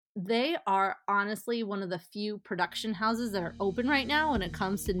They are honestly one of the few production houses that are open right now when it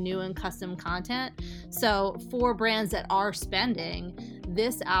comes to new and custom content. So for brands that are spending,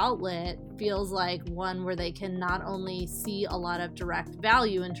 this outlet feels like one where they can not only see a lot of direct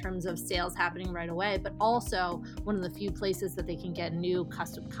value in terms of sales happening right away, but also one of the few places that they can get new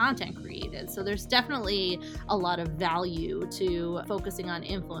custom content created. So there's definitely a lot of value to focusing on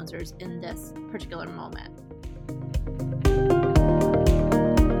influencers in this particular moment.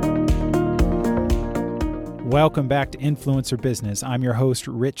 Welcome back to Influencer Business. I'm your host,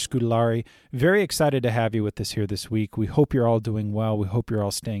 Rich Scudolari. Very excited to have you with us here this week. We hope you're all doing well. We hope you're all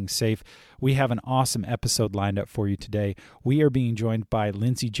staying safe. We have an awesome episode lined up for you today. We are being joined by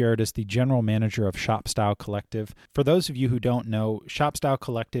Lindsay Gerardis, the general manager of ShopStyle Collective. For those of you who don't know, ShopStyle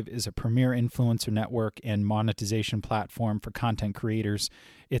Collective is a premier influencer network and monetization platform for content creators.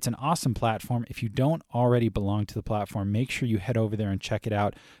 It's an awesome platform. If you don't already belong to the platform, make sure you head over there and check it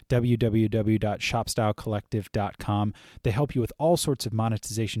out, www.shopstylecollective.com. They help you with all sorts of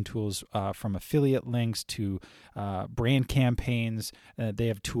monetization tools, from affiliate links to brand campaigns. They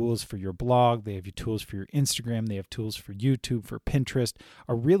have tools for your blog. They have tools for your Instagram. They have tools for YouTube, for Pinterest.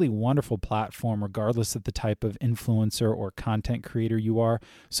 A really wonderful platform, regardless of the type of influencer or content creator you are.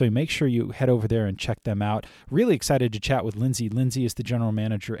 So make sure you head over there and check them out. Really excited to chat with Lindsay. Lindsay is the general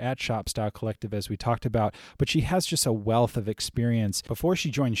manager at ShopStyle Collective, as we talked about, but she has just a wealth of experience. Before she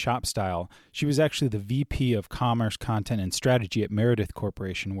joined ShopStyle, she was actually the VP of Commerce, Content, and Strategy at Meredith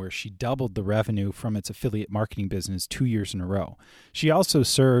Corporation, where she doubled the revenue from its affiliate marketing business 2 years in a row. She also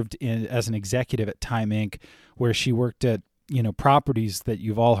served as an executive at Time Inc., where she worked at properties that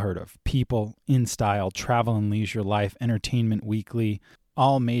you've all heard of: People, InStyle, Travel and Leisure, Life, Entertainment Weekly,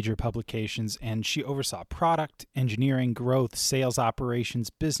 all major publications, and she oversaw product, engineering, growth, sales operations,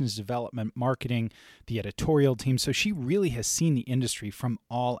 business development, marketing, the editorial team. So she really has seen the industry from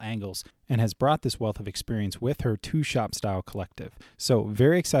all angles and has brought this wealth of experience with her to ShopStyle Collective. So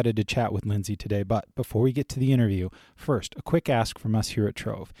very excited to chat with Lindsay today. But before we get to the interview, first, a quick ask from us here at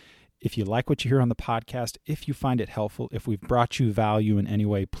Trove. If you like what you hear on the podcast, if you find it helpful, if we've brought you value in any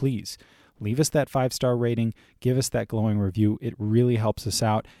way, please leave us that 5-star rating, give us that glowing review. It really helps us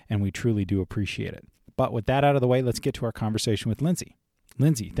out, and we truly do appreciate it. But with that out of the way, let's get to our conversation with Lindsay.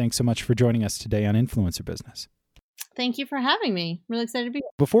 Lindsay, thanks so much for joining us today on Influencer Business. Thank you for having me. Really excited to be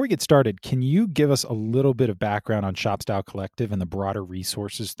here. Before we get started, can you give us a little bit of background on ShopStyle Collective and the broader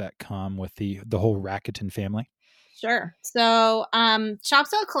resources that come with the whole Rakuten family? Sure. So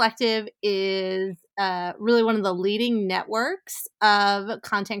ShopStyle Collective is really one of the leading networks of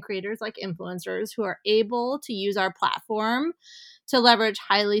content creators like influencers who are able to use our platform to leverage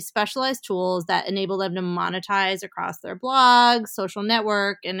highly specialized tools that enable them to monetize across their blog, social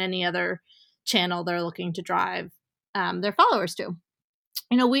network, and any other channel they're looking to drive their followers to.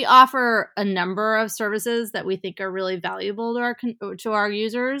 We offer a number of services that we think are really valuable to our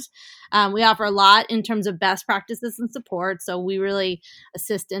users. We offer a lot in terms of best practices and support. So we really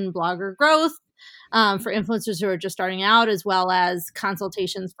assist in blogger growth for influencers who are just starting out, as well as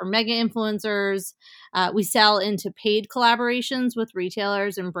consultations for mega influencers. We sell into paid collaborations with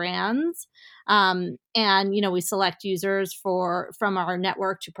retailers and brands. And we select users from our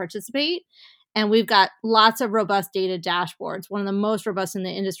network to participate. And we've got lots of robust data dashboards, one of the most robust in the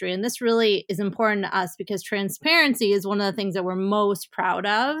industry. And this really is important to us because transparency is one of the things that we're most proud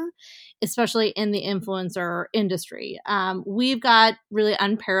of, especially in the influencer industry. We've got really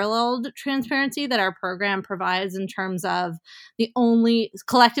unparalleled transparency that our program provides in terms of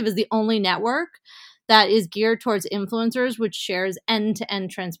Collective is the only network that is geared towards influencers, which shares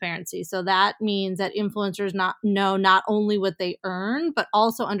end-to-end transparency. So that means that influencers know not only what they earn, but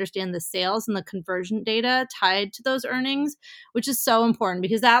also understand the sales and the conversion data tied to those earnings, which is so important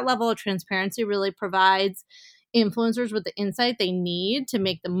because that level of transparency really provides influencers with the insight they need to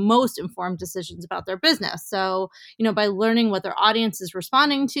make the most informed decisions about their business. So, by learning what their audience is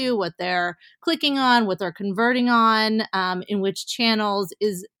responding to, what they're clicking on, what they're converting on, in which channels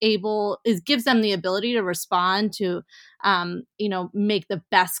gives them the ability to respond to, make the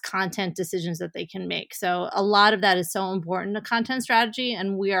best content decisions that they can make. So a lot of that is so important to content strategy.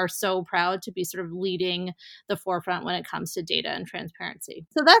 And we are so proud to be sort of leading the forefront when it comes to data and transparency.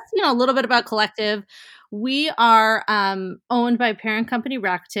 So that's, a little bit about Collective. We are owned by parent company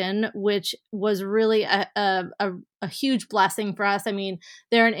Rakuten, which was really a huge blessing for us. I mean,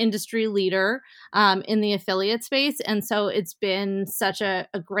 they're an industry leader in the affiliate space. And so it's been such a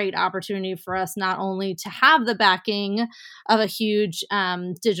great opportunity for us not only to have the backing of a huge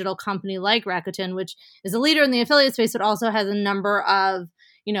digital company like Rakuten, which is a leader in the affiliate space, but also has a number of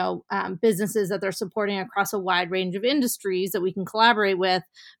businesses that they're supporting across a wide range of industries that we can collaborate with,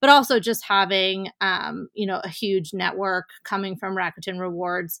 but also just having, a huge network coming from Rakuten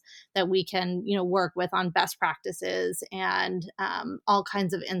Rewards that we can, work with on best practices and all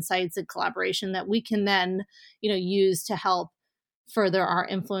kinds of insights and collaboration that we can then, use to help further our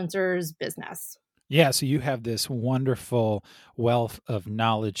influencers' business. Yeah, so you have this wonderful wealth of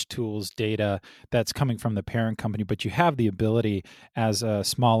knowledge, tools, data that's coming from the parent company, but you have the ability as a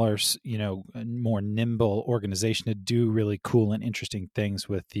smaller, more nimble organization to do really cool and interesting things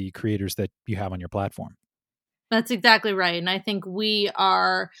with the creators that you have on your platform. That's exactly right. And I think we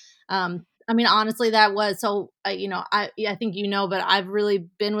are, honestly, that was so, I think, but I've really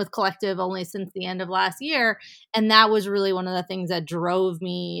been with Collective only since the end of last year. And that was really one of the things that drove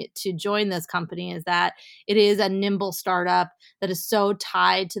me to join this company, is that it is a nimble startup that is so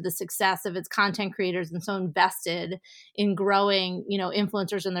tied to the success of its content creators and so invested in growing,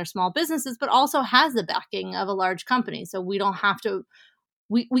 influencers in their small businesses, but also has the backing of a large company. So we don't have to,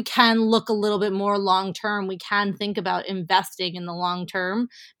 we can look a little bit more long term. We can think about investing in the long term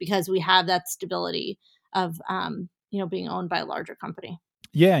because we have that stability of being owned by a larger company.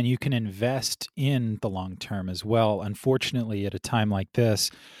 Yeah, and you can invest in the long term as well. Unfortunately, at a time like this,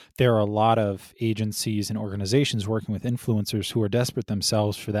 there are a lot of agencies and organizations working with influencers who are desperate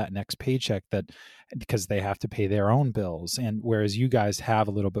themselves for that next paycheck, that because they have to pay their own bills. And whereas you guys have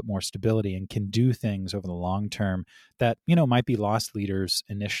a little bit more stability and can do things over the long term that, might be lost leaders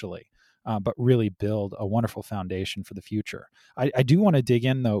initially. But really build a wonderful foundation for the future. I do want to dig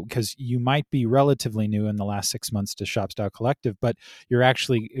in, though, because you might be relatively new in the last 6 months to ShopStyle Collective, but you're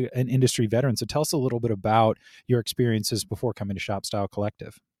actually an industry veteran. So tell us a little bit about your experiences before coming to ShopStyle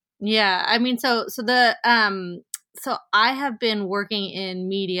Collective. Yeah, so I have been working in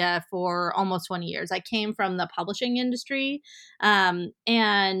media for almost 20 years. I came from the publishing industry, and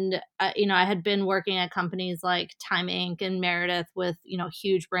I had been working at companies like Time Inc. and Meredith with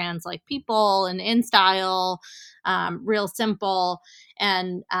huge brands like People and InStyle, Real Simple,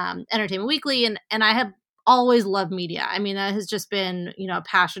 and Entertainment Weekly, and I have always loved media. I mean, that has just been a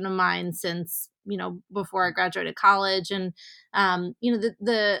passion of mine since before I graduated college. And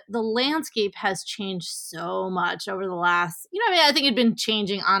the landscape has changed so much over the last, I think it'd been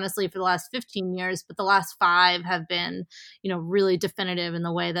changing honestly for the last 15 years, but the last 5 have been, really definitive in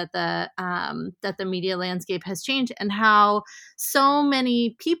the way that the media landscape has changed, and how so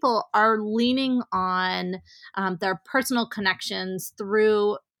many people are leaning on their personal connections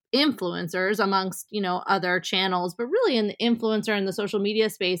through influencers amongst other channels, but really in the influencer and the social media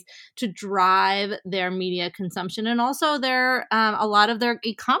space to drive their media consumption and also their a lot of their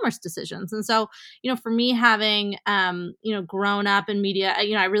e-commerce decisions. And so for me, having grown up in media,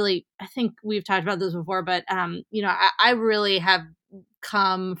 I think we've talked about this before, but I really have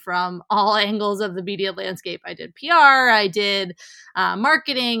come from all angles of the media landscape. I did PR, I did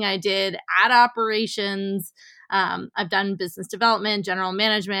marketing, I did ad operations. I've done business development, general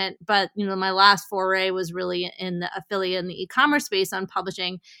management, but my last foray was really in the affiliate and the e-commerce space on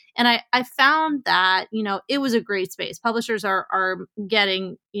publishing. And I found that, it was a great space. Publishers are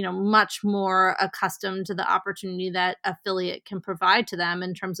getting, much more accustomed to the opportunity that affiliate can provide to them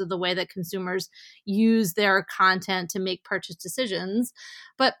in terms of the way that consumers use their content to make purchase decisions.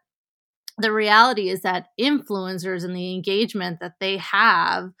 But the reality is that influencers and the engagement that they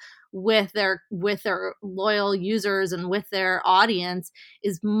have with their loyal users and with their audience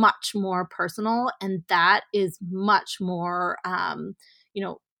is much more personal, and that is much more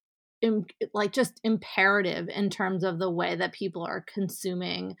just imperative in terms of the way that people are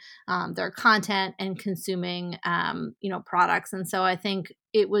consuming their content and consuming products. And so I think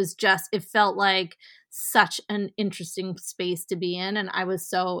it felt like such an interesting space to be in, and I was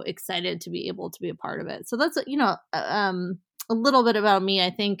so excited to be able to be a part of it. So that's a little bit about me. I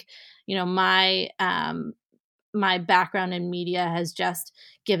think my background in media has just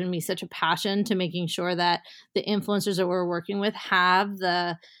given me such a passion to making sure that the influencers that we're working with have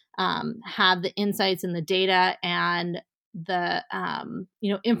the insights and the data and the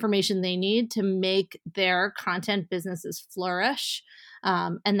information they need to make their content businesses flourish.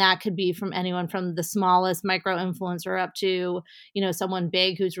 And that could be from anyone from the smallest micro influencer up to someone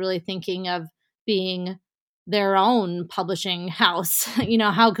big who's really thinking of being their own publishing house.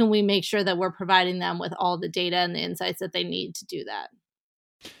 How can we make sure that we're providing them with all the data and the insights that they need to do that?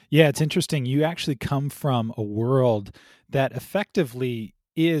 Yeah, it's interesting. You actually come from a world that effectively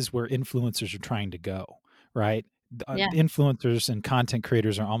is where influencers are trying to go, right? Yeah. Influencers and content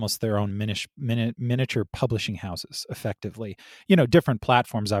creators are almost their own miniature publishing houses, effectively. Different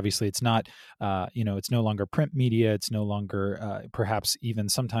platforms. Obviously, it's not. It's no longer print media. It's no longer perhaps even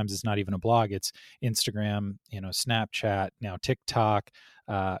sometimes it's not even a blog. It's Instagram. Snapchat. Now TikTok.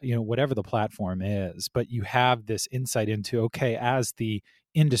 Whatever the platform is. But you have this insight into, okay, as the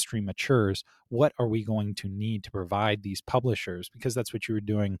industry matures, what are we going to need to provide these publishers? Because that's what you were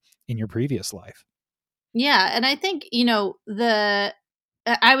doing in your previous life. Yeah. And I think,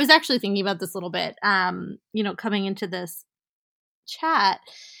 I was actually thinking about this a little bit, coming into this chat,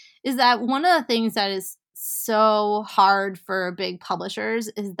 is that one of the things that is so hard for big publishers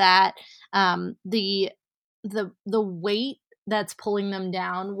is that the weight that's pulling them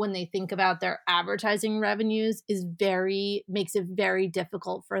down when they think about their advertising revenues makes it very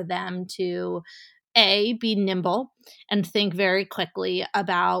difficult for them to be nimble and think very quickly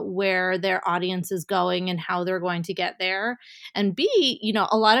about where their audience is going and how they're going to get there. And B,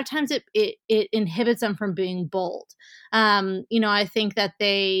 a lot of times it inhibits them from being bold. I think that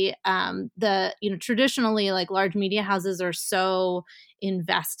traditionally, like, large media houses are so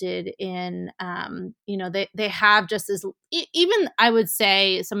invested in, they have just as, even I would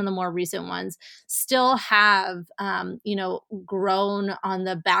say some of the more recent ones still have, grown on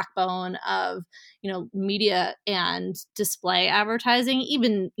the backbone of, media and display advertising,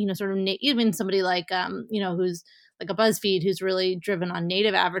 even, even somebody like, who's like a BuzzFeed, who's really driven on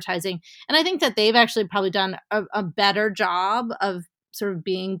native advertising. And I think that they've actually probably done a better job of sort of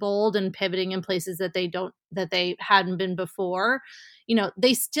being bold and pivoting in places that they hadn't been before.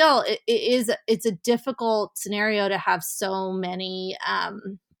 They still, it's a difficult scenario to have so many,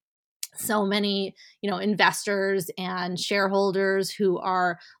 investors and shareholders who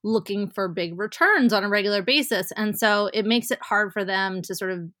are looking for big returns on a regular basis. And so it makes it hard for them to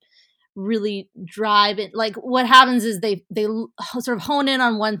sort of really drive it. Like, what happens is they sort of hone in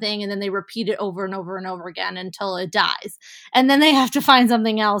on one thing and then they repeat it over and over and over again until it dies. And then they have to find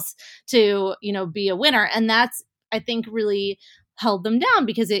something else to, be a winner. And that's, I think, really held them down,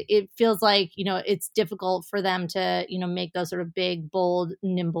 because it feels like, it's difficult for them to, make those sort of big, bold,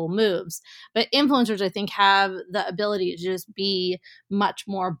 nimble moves. But influencers, I think, have the ability to just be much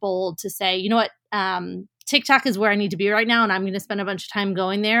more bold, to say, you know what, TikTok is where I need to be right now, and I'm going to spend a bunch of time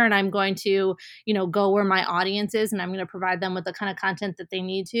going there, and I'm going to, go where my audience is, and I'm going to provide them with the kind of content that they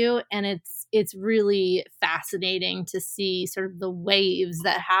need to. And it's really fascinating to see sort of the waves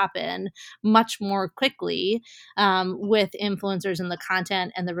that happen much more quickly with influencers and the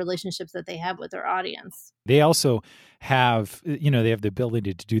content and the relationships that they have with their audience. They also have, they have the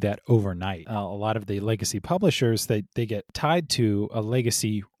ability to do that overnight. A lot of the legacy publishers, they get tied to a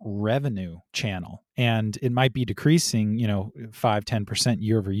legacy revenue channel, and it might be decreasing, 5-10%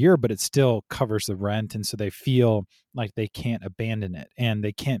 year over year, but it still covers the rent. And so they feel like they can't abandon it, and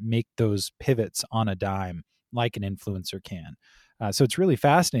they can't make those pivots on a dime like an influencer can. So it's really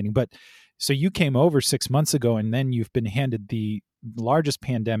fascinating. But so you came over 6 months ago, and then you've been handed the largest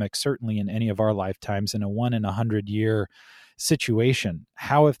pandemic, certainly in any of our lifetimes, in a 1 in 100 year situation.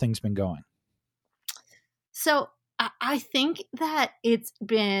 How have things been going? So I think that it's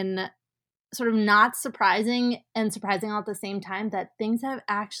been sort of not surprising and surprising all at the same time that things have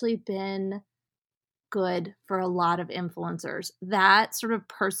actually been good for a lot of influencers. That sort of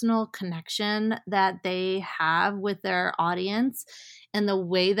personal connection that they have with their audience, and the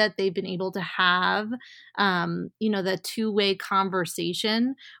way that they've been able to have, the two-way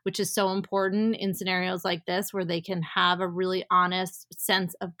conversation, which is so important in scenarios like this, where they can have a really honest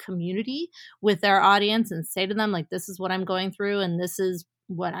sense of community with their audience and say to them, like, this is what I'm going through, and this is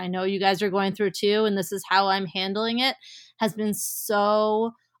what I know you guys are going through too, and this is how I'm handling it, has been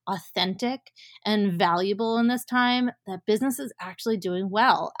so authentic and valuable in this time that business is actually doing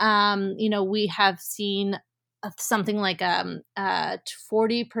well. We have seen something like a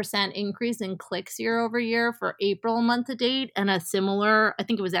 40% increase in clicks year over year for April month to date, and a similar, I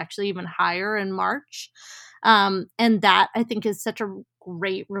think it was actually even higher in March. And that, I think, is such a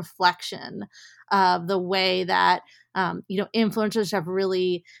great reflection of the way that, influencers have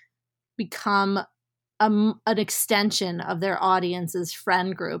really become an extension of their audience's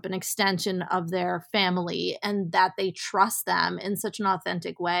friend group, an extension of their family, and that they trust them in such an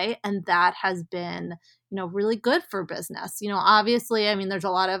authentic way. And that has been, really good for business. Obviously, I mean, there's a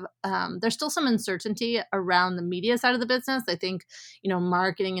lot of, there's still some uncertainty around the media side of the business. I think,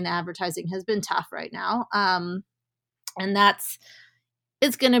 marketing and advertising has been tough right now. And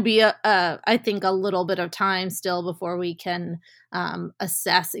it's going to be, I think, a little bit of time still before we can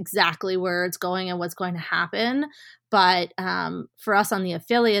assess exactly where it's going and what's going to happen. But for us on the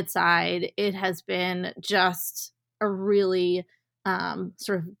affiliate side, it has been just a really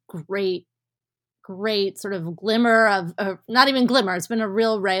sort of great sort of glimmer of not even glimmer. It's been a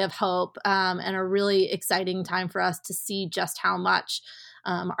real ray of hope and a really exciting time for us to see just how much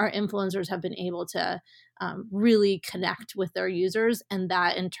our influencers have been able to really connect with their users. And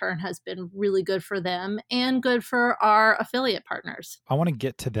that in turn has been really good for them and good for our affiliate partners. I want to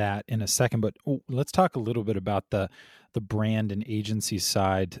get to that in a second, but let's talk a little bit about the brand and agency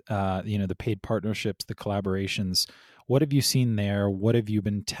side, the paid partnerships, the collaborations. What have you seen there? What have you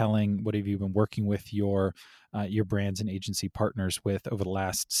been telling? What have you been working with your brands and agency partners with over the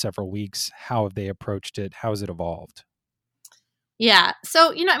last several weeks? How have they approached it? How has it evolved? Yeah.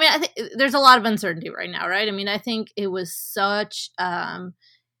 So, I think there's a lot of uncertainty right now, right? I mean, I think it was such,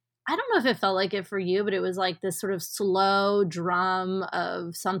 I don't know if it felt like it for you, but it was like this sort of slow drum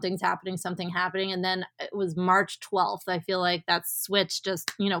of something happening. And then it was March 12th. I feel like that switch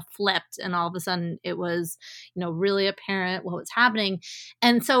just, flipped. And all of a sudden it was, really apparent what was happening.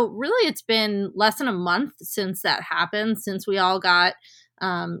 And so really it's been less than a month since that happened, since we all got,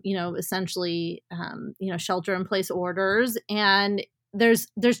 essentially, shelter in place orders. And there's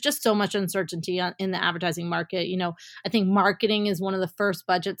just so much uncertainty in the advertising market. I think marketing is one of the first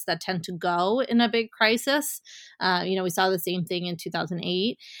budgets that tend to go in a big crisis. We saw the same thing in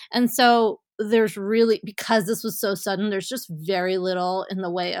 2008. And so there's really, because this was so sudden, there's just very little in the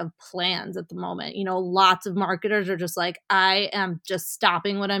way of plans at the moment. Lots of marketers are just like, I am just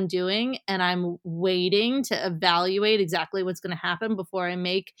stopping what I'm doing and I'm waiting to evaluate exactly what's going to happen before I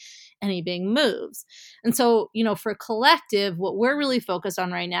make any big moves. And so, for Collective, what we're really focused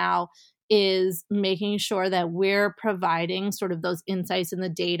on right now is making sure that we're providing sort of those insights in the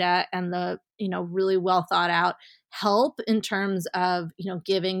data and the, really well thought out help in terms of,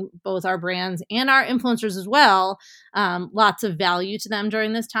 giving both our brands and our influencers as well, lots of value to them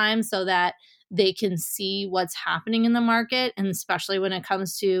during this time so that they can see what's happening in the market. And especially when it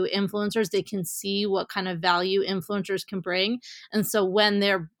comes to influencers, they can see what kind of value influencers can bring. And so when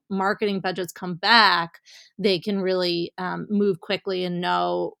their marketing budgets come back, they can really move quickly and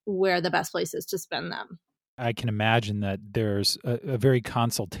know where the best place is to spend them. I can imagine that there's a very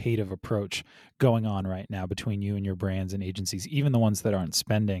consultative approach going on right now between you and your brands and agencies, even the ones that aren't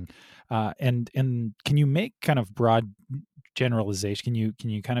spending. And can you make kind of broad generalization? Can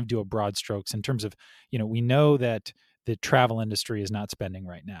you kind of do a broad strokes in terms of, we know that the travel industry is not spending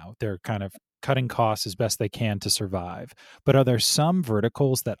right now. They're kind of cutting costs as best they can to survive. But are there some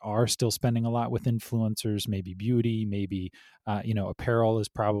verticals that are still spending a lot with influencers? Maybe beauty, maybe apparel is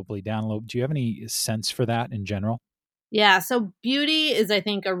probably down low. Do you have any sense for that in general? Yeah, so beauty is, I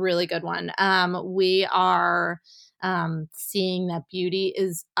think, a really good one. We are seeing that beauty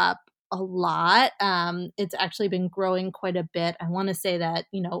is up a lot. It's actually been growing quite a bit. I want to say that,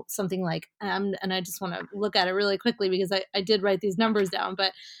 something like, and I just want to look at it really quickly because I did write these numbers down,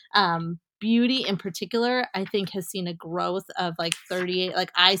 but beauty in particular, I think has seen a growth of like 38,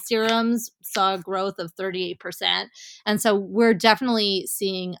 like eye serums saw a growth of 38%. And so we're definitely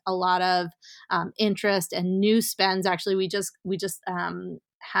seeing a lot of interest and new spends. Actually, we just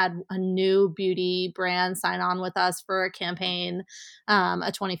had a new beauty brand sign on with us for a campaign,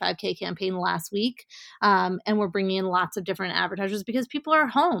 a 25K campaign last week. And we're bringing in lots of different advertisers because people are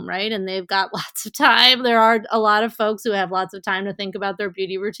home, right? And they've got lots of time. There are a lot of folks who have lots of time to think about their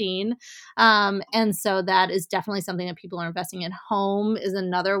beauty routine. And so that is definitely something that people are investing in. Home is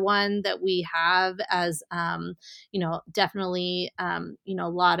another one that we have as, definitely, a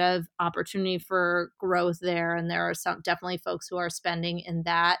lot of opportunity for growth there. And there are some definitely folks who are spending in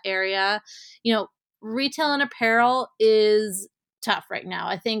that area. Retail and apparel is tough right now.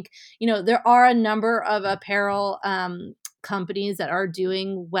 I think, there are a number of apparel companies that are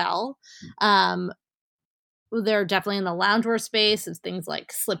doing well. They're definitely in the loungewear space of things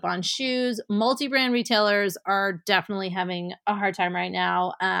like slip-on shoes. Multi-brand retailers are definitely having a hard time right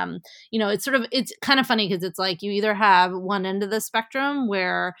now. It's kind of funny because it's like you either have one end of the spectrum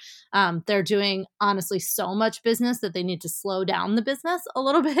where they're doing honestly so much business that they need to slow down the business a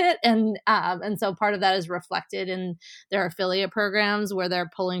little bit, and so part of that is reflected in their affiliate programs where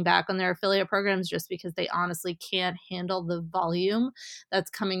they're pulling back on their affiliate programs just because they honestly can't handle the volume that's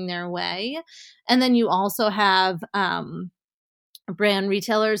coming their way. And then you also have brand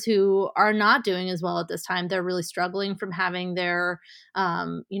retailers who are not doing as well at this time. They're really struggling from having their,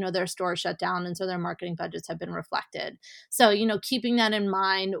 their stores shut down. And so their marketing budgets have been reflected. So, keeping that in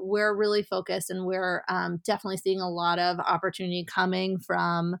mind, we're really focused and we're definitely seeing a lot of opportunity coming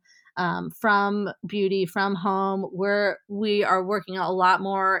from from beauty, from home, where we are working a lot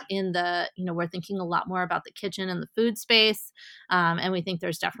more in the, we're thinking a lot more about the kitchen and the food space. And we think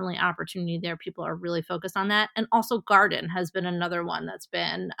there's definitely opportunity there. People are really focused on that. And also garden has been another one that's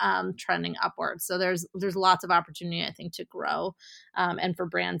been trending upwards. So there's lots of opportunity, I think, to grow and for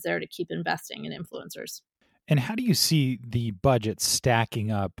brands there to keep investing in influencers. And how do you see the budget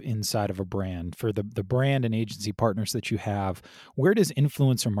stacking up inside of a brand for the brand and agency partners that you have? Where does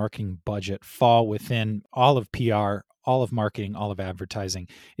influencer marketing budget fall within all of PR, all of marketing, all of advertising?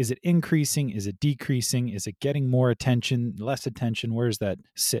 Is it increasing? Is it decreasing? Is it getting more attention, less attention? Where does that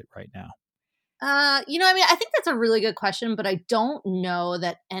sit right now? I think that's a really good question, but I don't know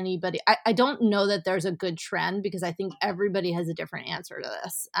that I don't know that there's a good trend because I think everybody has a different answer to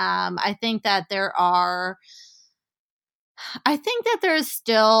this. I think that there's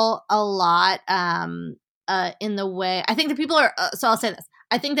still a lot in the way. I think that people are, so I'll say this.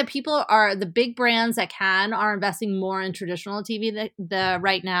 I think that the big brands that are investing more in traditional TV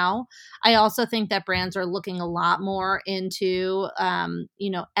right now. I also think that brands are looking a lot more into,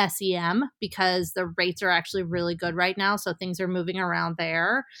 SEM because the rates are actually really good right now. So things are moving around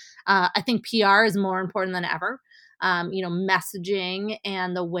there. I think PR is more important than ever. Messaging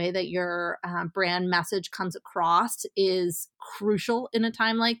and the way that your brand message comes across is crucial in a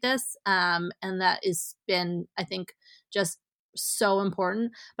time like this. And that has been, I think, just so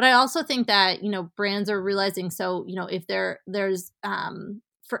important. But I also think that, brands are realizing, so, if there's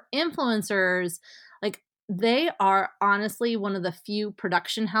for influencers, like they are honestly one of the few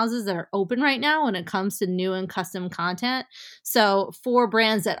production houses that are open right now when it comes to new and custom content. So for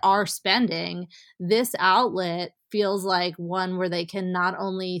brands that are spending, this outlet feels like one where they can not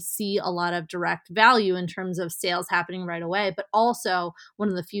only see a lot of direct value in terms of sales happening right away, but also one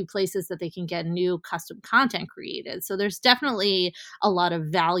of the few places that they can get new custom content created. So there's definitely a lot of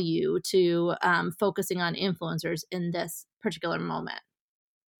value to focusing on influencers in this particular moment.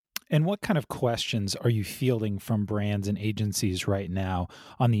 And what kind of questions are you fielding from brands and agencies right now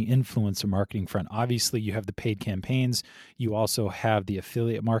on the influencer marketing front? Obviously, you have the paid campaigns. You also have the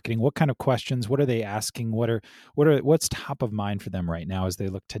affiliate marketing. What kind of questions? What are they asking? What's top of mind for them right now as they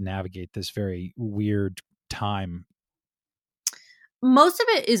look to navigate this very weird time? Most of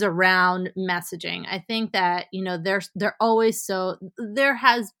it is around messaging. I think that, they're always there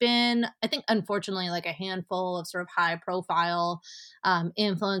has been, I think, unfortunately, like a handful of sort of high profile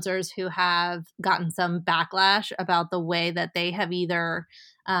influencers who have gotten some backlash about the way that they have either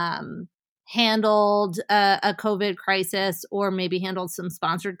handled a COVID crisis or maybe handled some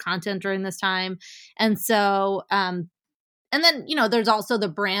sponsored content during this time. And so, and then, there's also the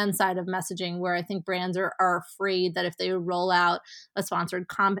brand side of messaging where I think brands are afraid that if they roll out a sponsored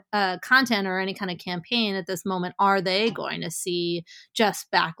content or any kind of campaign at this moment, are they going to see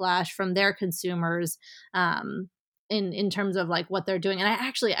just backlash from their consumers in terms of like what they're doing? And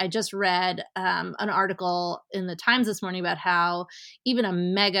I just read an article in the Times this morning about how even a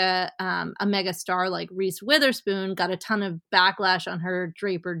mega star like Reese Witherspoon got a ton of backlash on her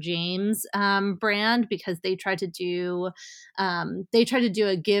Draper James brand because they tried to do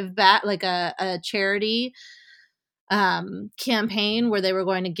a give back, like a charity campaign where they were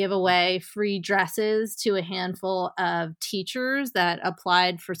going to give away free dresses to a handful of teachers that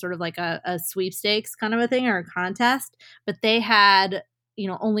applied for sort of like a sweepstakes kind of a thing or a contest. But they had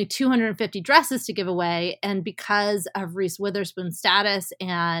only 250 dresses to give away. And because of Reese Witherspoon's status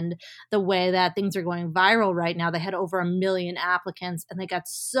and the way that things are going viral right now, they had over 1 million applicants and they got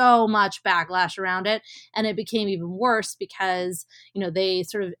so much backlash around it. And it became even worse because, they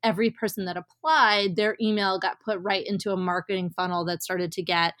sort of, every person that applied, their email got put right into a marketing funnel that started to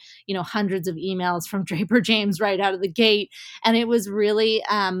get, hundreds of emails from Draper James right out of the gate. And it was really,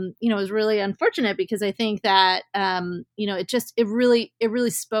 it was really unfortunate because I think that, it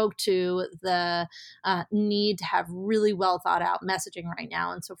really spoke to the need to have really well thought out messaging right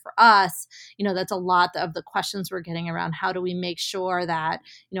now. And so for us, that's a lot of the questions we're getting around how do we make sure that,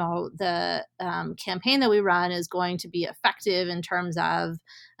 the campaign that we run is going to be effective in terms of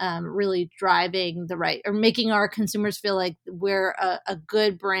really driving the right or making our consumers feel like we're a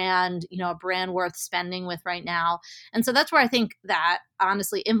good brand, a brand worth spending with right now. And so that's where I think that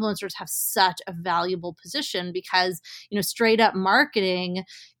honestly, influencers have such a valuable position because, straight up marketing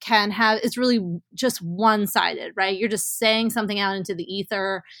it's really just one-sided, right? You're just saying something out into the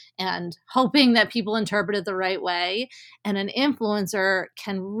ether and hoping that people interpret it the right way. And an influencer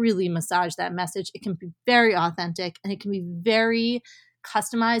can really massage that message. It can be very authentic and it can be very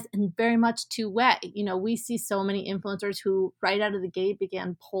customized and very much two-way. We see so many influencers who right out of the gate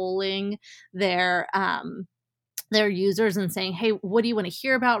began polling their their users and saying, hey, what do you want to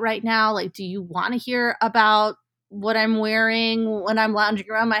hear about right now? Like, do you want to hear about what I'm wearing when I'm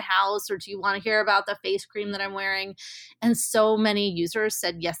lounging around my house, or do you want to hear about the face cream that I'm wearing? And so many users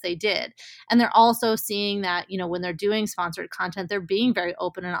said yes, they did. And they're also seeing that, when they're doing sponsored content, they're being very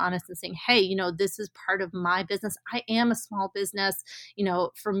open and honest and saying, hey, this is part of my business. I am a small business.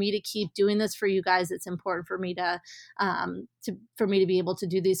 For me to keep doing this for you guys, it's important for me for me to be able to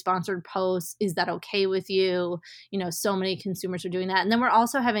do these sponsored posts. Is that okay with you? So many consumers are doing that. And then we're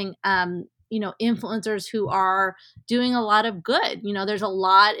also having influencers who are doing a lot of good. There's a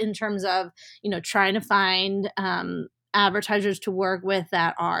lot in terms of, trying to find advertisers to work with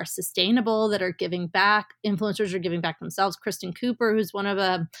that are sustainable, that are giving back. Influencers are giving back themselves. Kristen Cooper, who's one of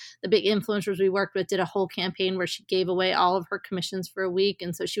the big influencers we worked with, did a whole campaign where she gave away all of her commissions for a week.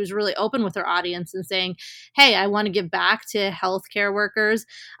 And so she was really open with her audience and saying, hey, I want to give back to healthcare workers.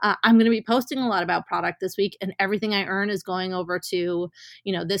 I'm going to be posting a lot about product this week, and everything I earn is going over to,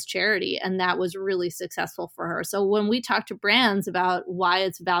 this charity. And that was really successful for her. So when we talk to brands about why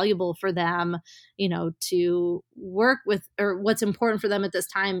it's valuable for them, to work with, or what's important for them at this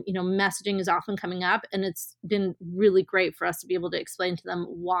time, messaging is often coming up, and it's been really great for us to be able to explain to them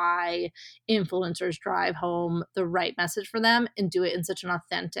why influencers drive home the right message for them and do it in such an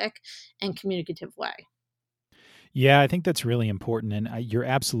authentic and communicative way. Yeah, I think that's really important. And you're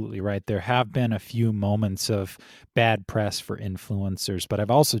absolutely right. There have been a few moments of bad press for influencers, but I've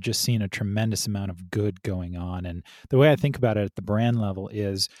also just seen a tremendous amount of good going on. And the way I think about it at the brand level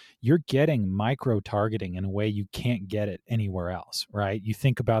is you're getting micro targeting in a way you can't get it anywhere else, right? You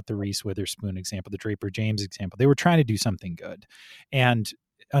think about the Reese Witherspoon example, the Draper James example. They were trying to do something good. And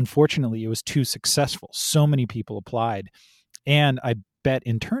unfortunately, it was too successful. So many people applied. And I bet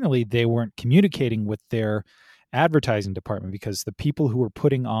internally they weren't communicating with their advertising department, because the people who were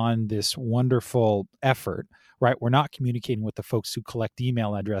putting on this wonderful effort, right, were not communicating with the folks who collect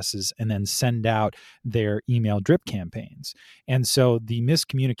email addresses and then send out their email drip campaigns. And so the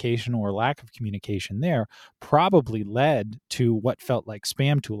miscommunication or lack of communication there probably led to what felt like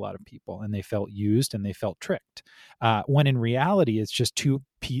spam to a lot of people, and they felt used and they felt tricked. When in reality, it's just two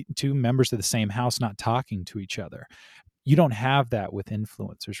members of the same house not talking to each other. You don't have that with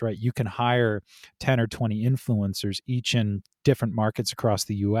influencers, right? You can hire 10 or 20 influencers, each in different markets across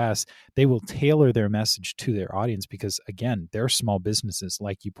the US. They will tailor their message to their audience because, again, they're small businesses,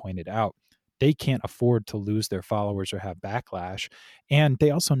 like you pointed out. They can't afford to lose their followers or have backlash. And they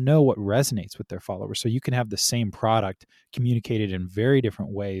also know what resonates with their followers. So you can have the same product communicated in very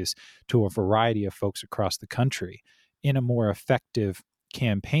different ways to a variety of folks across the country in a more effective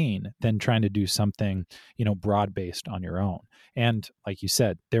campaign than trying to do something, broad based on your own. And like you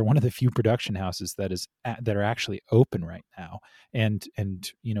said, they're one of the few production houses that are actually open right now and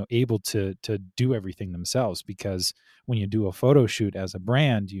able to do everything themselves, because when you do a photo shoot as a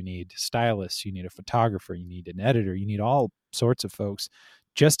brand, you need stylists, you need a photographer, you need an editor, you need all sorts of folks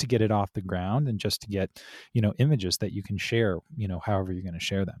just to get it off the ground and just to get images that you can share however you're going to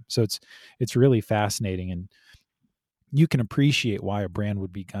share them. So it's really fascinating, and you can appreciate why a brand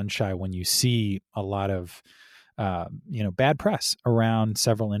would be gun shy when you see a lot of bad press around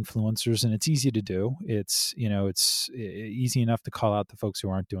several influencers. And it's easy to do. It's easy enough to call out the folks who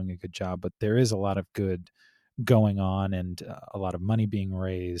aren't doing a good job, but there is a lot of good going on, and a lot of money being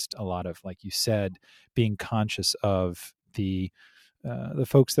raised, a lot of, like you said, being conscious of the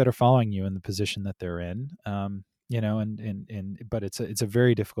folks that are following you in the position that they're in. But it's a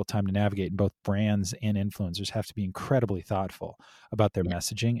very difficult time to navigate, and both brands and influencers have to be incredibly thoughtful about their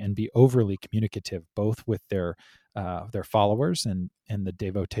messaging and be overly communicative, both with their followers and the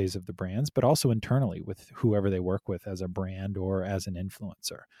devotees of the brands, but also internally with whoever they work with as a brand or as an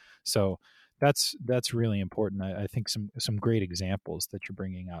influencer. So that's really important. I think some great examples that you're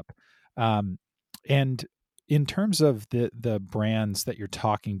bringing up. And in terms of the brands that you're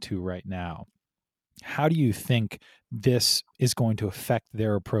talking to right now, how do you think this is going to affect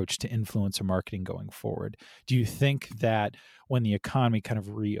their approach to influencer marketing going forward? Do you think that when the economy kind of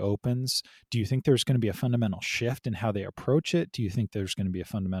reopens, do you think there's going to be a fundamental shift in how they approach it? Do you think there's going to be a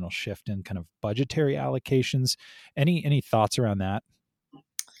fundamental shift in kind of budgetary allocations? Any thoughts around that?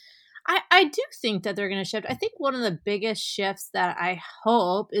 I do think that they're going to shift. I think one of the biggest shifts that I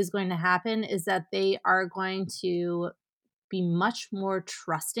hope is going to happen is that they are going to be much more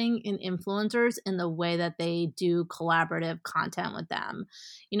trusting in influencers in the way that they do collaborative content with them.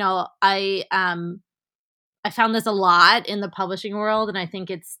 I I found this a lot in the publishing world, and I think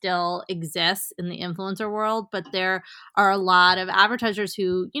it still exists in the influencer world, but there are a lot of advertisers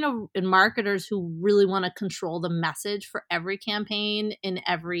who, and marketers who really want to control the message for every campaign in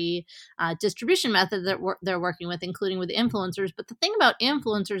every distribution method that they're working with, including with influencers. But the thing about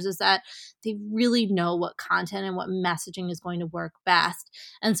influencers is that they really know what content and what messaging is going to work best.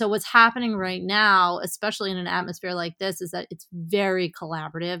 And so what's happening right now, especially in an atmosphere like this, is that it's very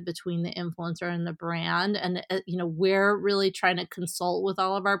collaborative between the influencer and the brand. And, we're really trying to consult with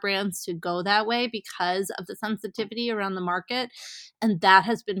all of our brands to go that way because of the sensitivity around the market. And that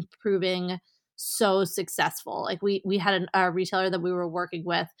has been proving so successful. Like we had a retailer that we were working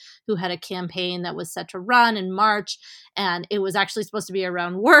with who had a campaign that was set to run in March, and it was actually supposed to be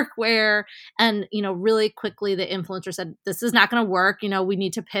around workwear. And, really quickly the influencer said, this is not going to work. We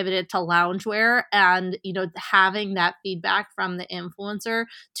need to pivot it to loungewear. And, having that feedback from the influencer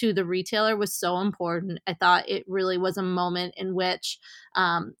to the retailer was so important. I thought it really was a moment in which,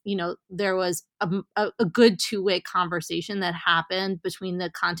 there was a good two-way conversation that happened between the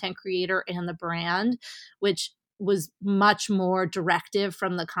content creator and the brand, which was much more directive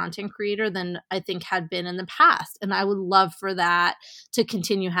from the content creator than I think had been in the past. And I would love for that to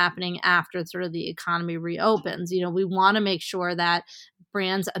continue happening after sort of the economy reopens. We want to make sure that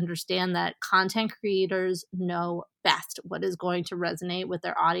brands understand that content creators know best what is going to resonate with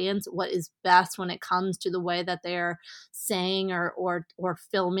their audience, what is best when it comes to the way that they're saying or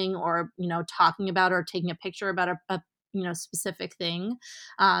filming or, talking about or taking a picture about a specific thing.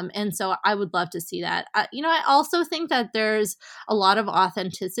 And so I would love to see that. I also think that there's a lot of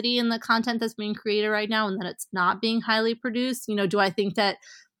authenticity in the content that's being created right now and that it's not being highly produced. Do I think that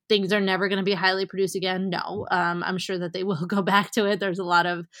things are never going to be highly produced again? No. I'm sure that they will go back to it. There's a lot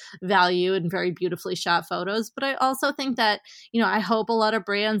of value in very beautifully shot photos. But I also think that, I hope a lot of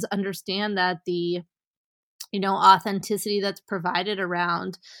brands understand that the, authenticity that's provided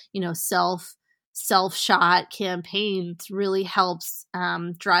around, self-shot campaigns really helps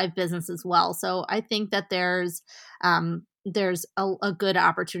drive business as well. So I think that there's a good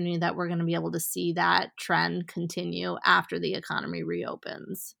opportunity that we're going to be able to see that trend continue after the economy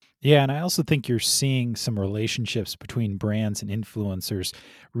reopens. Yeah, and I also think you're seeing some relationships between brands and influencers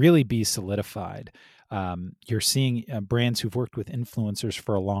really be solidified. You're seeing brands who've worked with influencers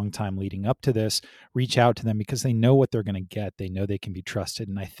for a long time leading up to this reach out to them because they know what they're going to get. They know they can be trusted.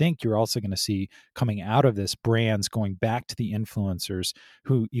 And I think you're also going to see coming out of this brands going back to the influencers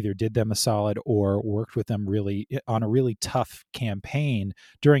who either did them a solid or worked with them really on a really tough campaign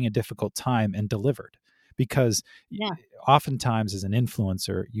during a difficult time and delivered. Because oftentimes as an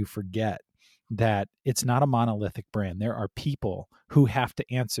influencer, you forget that it's not a monolithic brand. There are people who have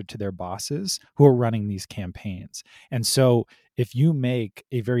to answer to their bosses who are running these campaigns. And so if you make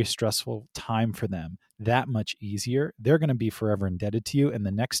a very stressful time for them that much easier, they're going to be forever indebted to you. And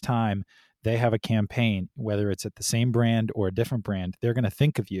the next time they have a campaign, whether it's at the same brand or a different brand, they're going to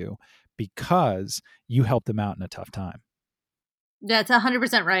think of you because you helped them out in a tough time. That's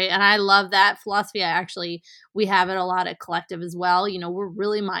 100% right. And I love that philosophy. We have it a lot at Collective as well. We're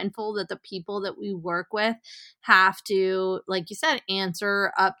really mindful that the people that we work with have to, like you said,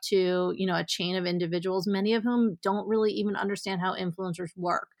 answer up to, a chain of individuals, many of whom don't really even understand how influencers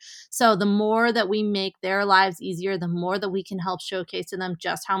work. So the more that we make their lives easier, the more that we can help showcase to them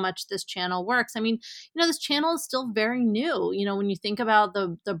just how much this channel works. I mean, this channel is still very new. When you think about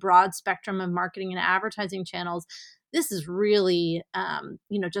the broad spectrum of marketing and advertising channels, this is really,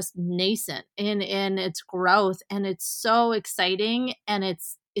 just nascent in its growth, and it's so exciting, and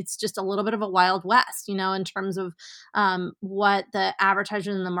it's just a little bit of a wild west, in terms of what the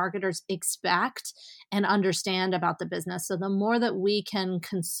advertisers and the marketers expect and understand about the business. So the more that we can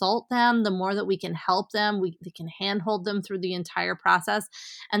consult them, the more that we can help them, we can handhold them through the entire process.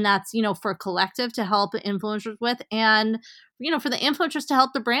 And that's, for Collective to help influencers with, and for the influencers to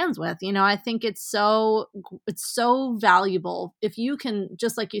help the brands with. I think it's so valuable if you can,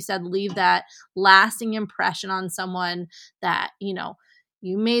 just like you said, leave that lasting impression on someone that,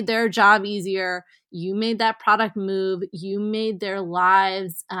 you made their job easier, you made that product move, you made their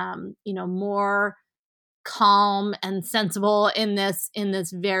lives, more calm and sensible in this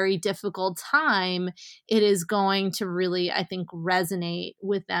very difficult time. It is going to really, I think, resonate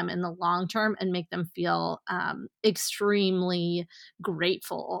with them in the long term and make them feel extremely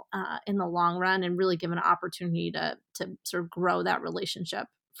grateful in the long run, and really give an opportunity to sort of grow that relationship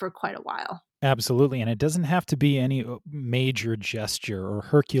for quite a while. Absolutely. And it doesn't have to be any major gesture or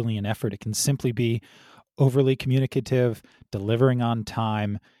Herculean effort. It can simply be overly communicative, delivering on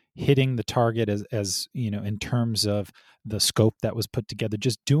time, hitting the target as in terms of the scope that was put together,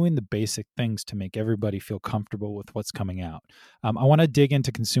 just doing the basic things to make everybody feel comfortable with what's coming out. I want to dig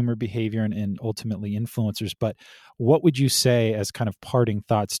into consumer behavior and ultimately influencers, but what would you say as kind of parting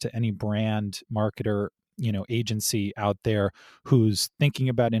thoughts to any brand marketer, agency out there who's thinking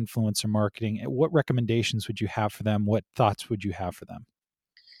about influencer marketing? What recommendations would you have for them? What thoughts would you have for them?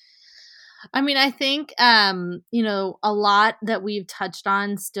 I mean, I think, a lot that we've touched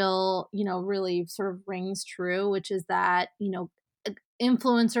on still, really sort of rings true, which is that,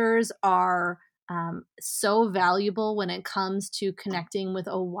 influencers are so valuable when it comes to connecting with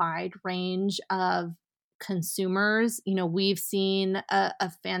a wide range of consumers. We've seen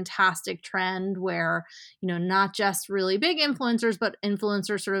a fantastic trend where, not just really big influencers, but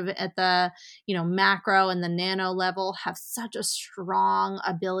influencers sort of at the, macro and the nano level have such a strong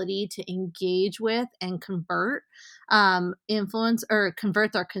ability to engage with and influence or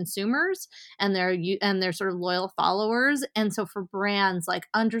convert their consumers and their sort of loyal followers. And so for brands, like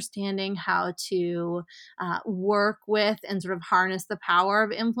understanding how to work with and sort of harness the power of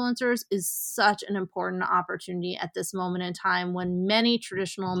influencers is such an important opportunity at this moment in time, when many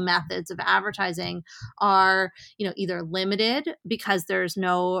traditional methods of advertising are, either limited because there's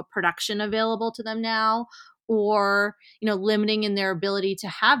no production available to them now, or limiting in their ability to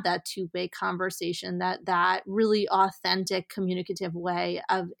have that two-way conversation, that really authentic communicative way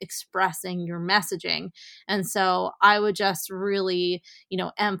of expressing your messaging. And so I would just really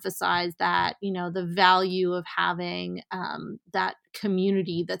emphasize that the value of having that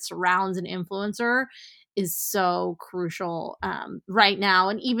community that surrounds an influencer is so crucial right now,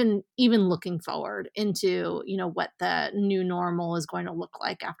 and even looking forward into what the new normal is going to look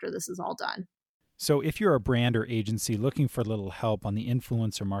like after this is all done. So if you're a brand or agency looking for a little help on the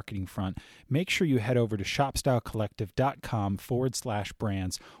influencer marketing front, make sure you head over to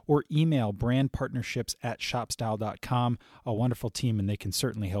shopstylecollective.com/brands or email brandpartnerships@shopstyle.com, a wonderful team, and they can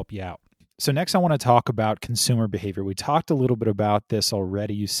certainly help you out. So next I want to talk about consumer behavior. We talked a little bit about this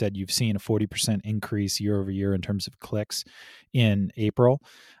already. You said you've seen a 40% increase year over year in terms of clicks in April.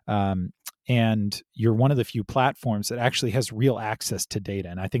 And you're one of the few platforms that actually has real access to data.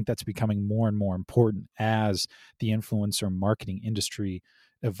 And I think that's becoming more and more important as the influencer marketing industry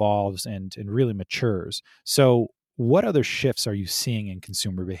evolves and really matures. So what other shifts are you seeing in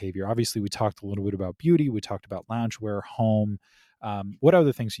consumer behavior? Obviously, we talked a little bit about beauty. We talked about loungewear, home. What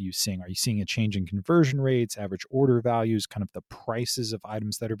other things are you seeing? Are you seeing a change in conversion rates, average order values, kind of the prices of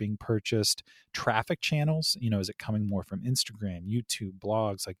items that are being purchased, traffic channels? Is it coming more from Instagram, YouTube,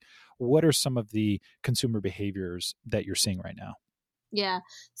 blogs? Like, what are some of the consumer behaviors that you're seeing right now? Yeah.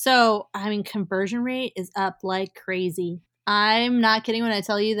 So, I mean, conversion rate is up like crazy. I'm not kidding when I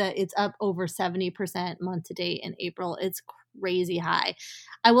tell you that it's up over 70% month to date in April. It's crazy high.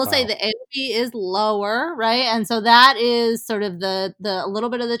 I will say Wow. the AOV is lower, right? And so that is sort of the a little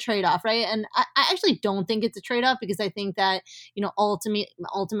bit of the trade-off, right? And I actually don't think it's a trade-off, because I think that,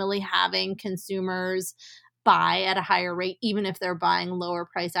 ultimately having consumers buy at a higher rate, even if they're buying lower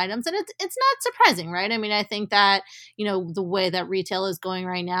price items. And it's not surprising, right? I mean, I think that, the way that retail is going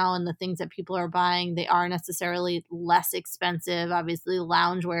right now and the things that people are buying, they are necessarily less expensive. Obviously,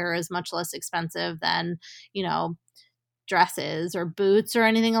 loungewear is much less expensive than, dresses or boots or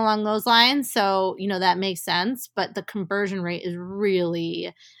anything along those lines. So, that makes sense. But the conversion rate is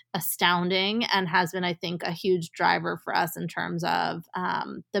really astounding and has been, I think, a huge driver for us in terms of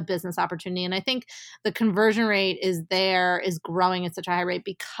the business opportunity. And I think the conversion rate is growing at such a high rate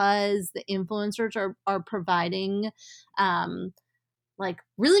because the influencers are providing like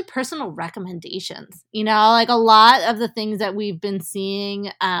really personal recommendations, like a lot of the things that we've been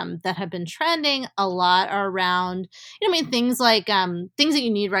seeing that have been trending a lot are around, things like things that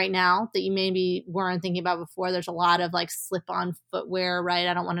you need right now that you maybe weren't thinking about before. There's a lot of like slip-on footwear, right?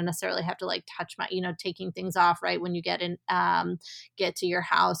 I don't want to necessarily have to like touch my, taking things off right when you get to your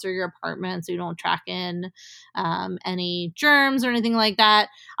house or your apartment, so you don't track in any germs or anything like that.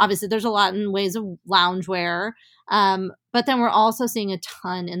 Obviously, there's a lot in ways of loungewear. But then we're also seeing a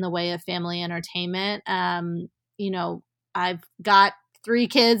ton in the way of family entertainment. I've got 3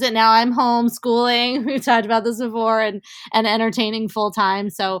 kids and now I'm homeschooling. We've talked about this before, and entertaining full time.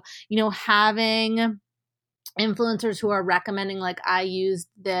 So, having influencers who are recommending, like, I used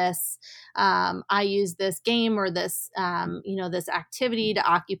this I use this game or this, this activity to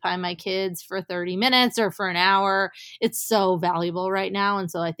occupy my kids for 30 minutes or for an hour. It's so valuable right now. And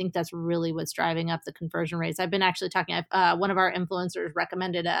so I think that's really what's driving up the conversion rates. I've been actually talking, one of our influencers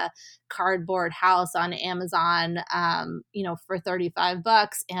recommended a cardboard house on Amazon, for $35,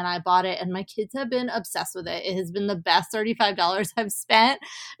 and I bought it, and my kids have been obsessed with it. It has been the best $35 I've spent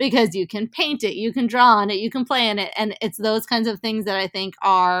because you can paint it, you can draw on it, you can play in it. And it's those kinds of things that I think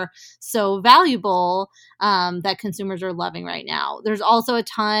are so valuable, that consumers are loving right now. There's also a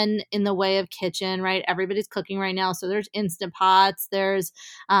ton in the way of kitchen, right? Everybody's cooking right now. So there's Instant Pots. There's,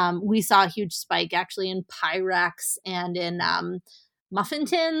 we saw a huge spike actually in Pyrex and in, muffin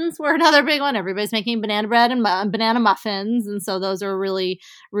tins were another big one. Everybody's making banana bread and banana muffins. And so those are really,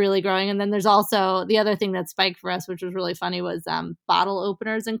 really growing. And then there's also the other thing that spiked for us, which was really funny, was bottle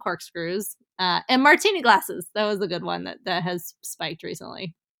openers and corkscrews, and martini glasses. That was a good one that has spiked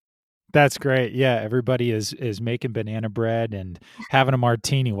recently. That's great. Yeah, everybody is making banana bread and having a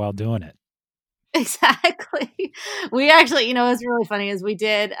martini while doing it. Exactly. We actually, what's really funny is we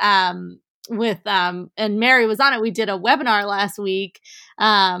did, and Mary was on it. We did a webinar last week,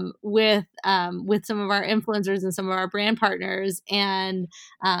 with some of our influencers and some of our brand partners, and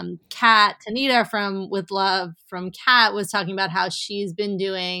Kat Tanita from With Love from Kat was talking about how she's been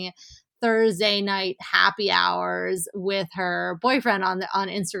doing Thursday night happy hours with her boyfriend on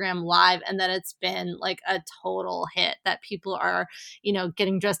Instagram Live, and that it's been like a total hit, that people are,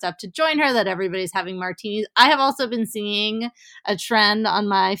 getting dressed up to join her, that everybody's having martinis. I have also been seeing a trend on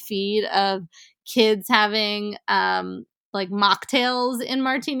my feed of kids having like mocktails in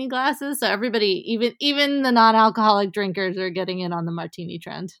martini glasses. So everybody, even the non-alcoholic drinkers, are getting in on the martini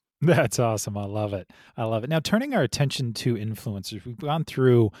trend. That's awesome. I love it. Now, turning our attention to influencers, we've gone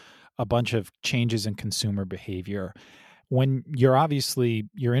through a bunch of changes in consumer behavior. When your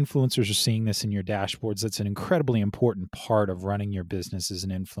influencers are seeing this in your dashboards, that's an incredibly important part of running your business as an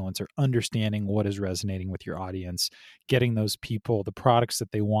influencer, understanding what is resonating with your audience, getting those people the products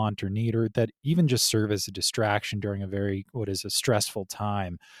that they want or need, or that even just serve as a distraction during a stressful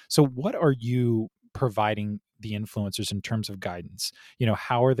time. So what are you providing the influencers in terms of guidance?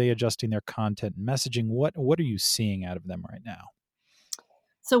 How are they adjusting their content and messaging? What are you seeing out of them right now?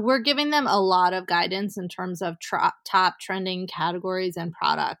 So we're giving them a lot of guidance in terms of top trending categories and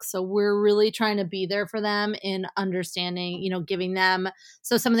products. So we're really trying to be there for them in understanding, giving them.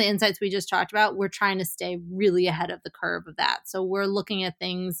 So some of the insights we just talked about, we're trying to stay really ahead of the curve of that. So we're looking at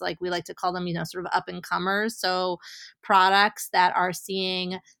things like, we like to call them, sort of up and comers. So products that are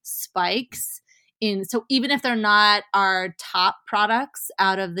seeing spikes so even if they're not our top products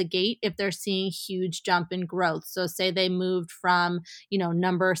out of the gate, if they're seeing huge jump in growth. So say they moved from,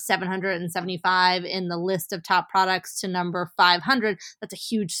 number 775 in the list of top products to number 500, that's a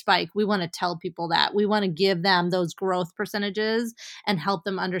huge spike. We want to tell people that. We want to give them those growth percentages and help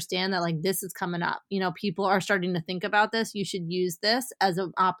them understand that, like, this is coming up. People are starting to think about this. You should use this as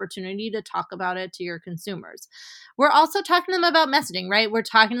an opportunity to talk about it to your consumers. We're also talking to them about messaging, right? We're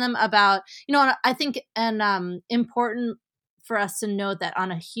talking to them about, I think, and important for us to note that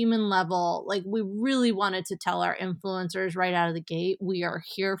on a human level, like, we really wanted to tell our influencers right out of the gate, we are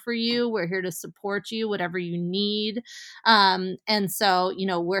here for you. We're here to support you, whatever you need. And so,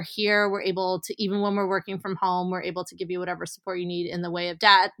 we're here. We're able to, even when we're working from home, we're able to give you whatever support you need in the way of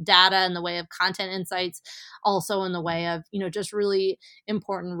data, in the way of content insights, also in the way of, just really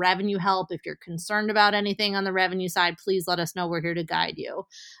important revenue help. If you're concerned about anything on the revenue side, please let us know. We're here to guide you.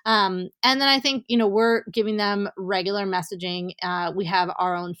 And then I think, we're giving them regular messaging. We have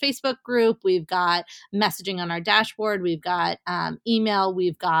our own Facebook group. We've got messaging on our dashboard. We've got email.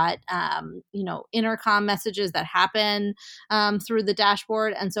 We've got, intercom messages that happen through the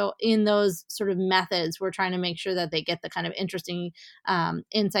dashboard. And so in those sort of methods, we're trying to make sure that they get the kind of interesting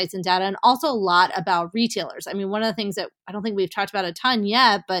insights and data, and also a lot about retailers. I mean, one of the things that I don't think we've talked about a ton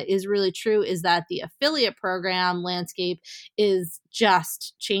yet, but is really true, is that the affiliate program landscape is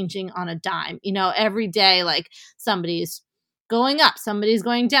just changing on a dime. Every day, like, somebody's going up, somebody's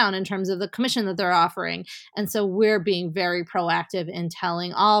going down in terms of the commission that they're offering. And so we're being very proactive in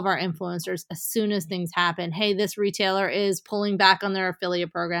telling all of our influencers as soon as things happen, hey, this retailer is pulling back on their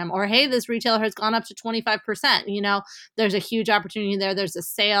affiliate program, or hey, this retailer has gone up to 25%. There's a huge opportunity there. There's a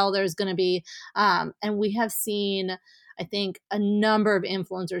sale. There's going to be, and we have seen, I think, a number of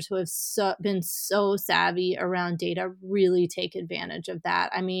influencers who have been so savvy around data really take advantage of that.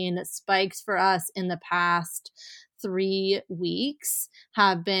 I mean, spikes for us in the past 3 weeks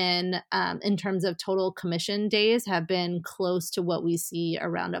have been, in terms of total commission days, have been close to what we see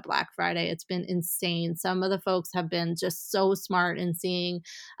around a Black Friday. It's been insane. Some of the folks have been just so smart in seeing,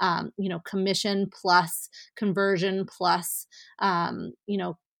 commission plus conversion plus,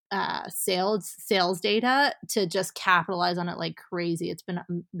 sales data to just capitalize on it like crazy.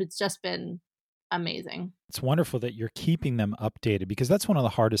 It's just been amazing. It's wonderful that you're keeping them updated, because that's one of the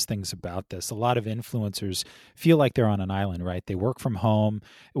hardest things about this. A lot of influencers feel like they're on an island, right? They work from home,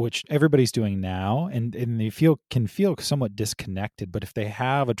 which everybody's doing now, and they can feel somewhat disconnected. But if they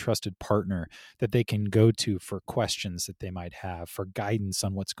have a trusted partner that they can go to for questions that they might have, for guidance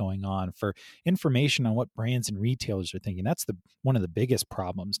on what's going on, for information on what brands and retailers are thinking, that's one of the biggest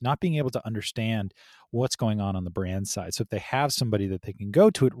problems, not being able to understand what's going on the brand side. So if they have somebody that they can go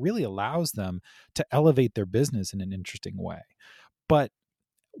to, it really allows them to elevate their business in an interesting way. But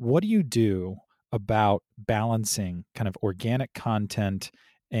what do you do about balancing kind of organic content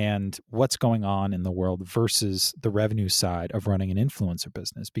and what's going on in the world versus the revenue side of running an influencer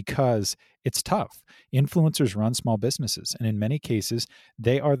business? Because it's tough. Influencers run small businesses, and in many cases,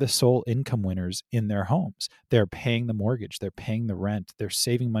 they are the sole income winners in their homes. They're paying the mortgage, they're paying the rent, they're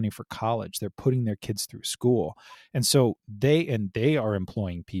saving money for college, they're putting their kids through school. And so they are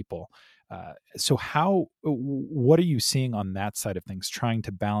employing people. So what are you seeing on that side of things, trying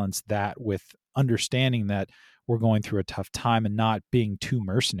to balance that with understanding that we're going through a tough time and not being too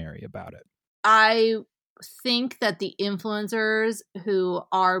mercenary about it? I think that the influencers who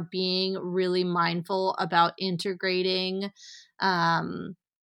are being really mindful about integrating content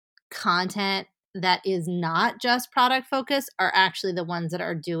that is not just product focused are actually the ones that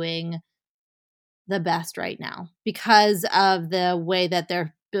are doing the best right now, because of the way that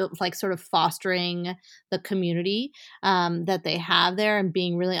they're built, like sort of fostering the community that they have there, and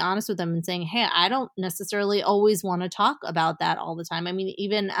being really honest with them and saying, hey, I don't necessarily always want to talk about that all the time. I mean,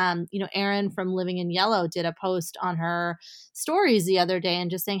 even, Erin from Living in Yellow did a post on her stories the other day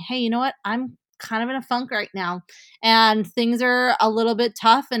and just saying, hey, you know what? I'm kind of in a funk right now, and things are a little bit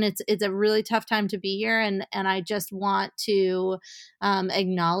tough, and it's a really tough time to be here, and I just want to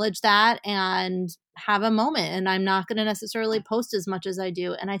acknowledge that and have a moment, and I'm not going to necessarily post as much as I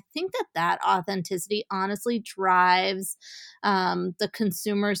do. And I think that authenticity honestly drives the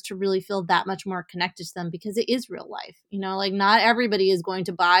consumers to really feel that much more connected to them, because it is real life. Like, not everybody is going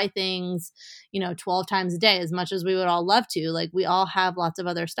to buy things 12 times a day as much as we would all love to. Like, we all have lots of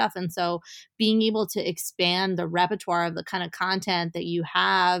other stuff, and so being able to expand the repertoire of the kind of content that you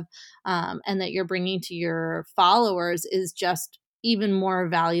have and that you're bringing to your followers is just even more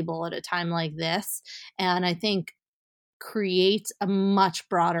valuable at a time like this. And I think creates a much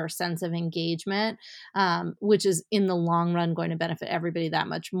broader sense of engagement, which is in the long run going to benefit everybody that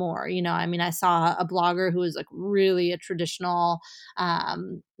much more. I mean, I saw a blogger who was like really a traditional,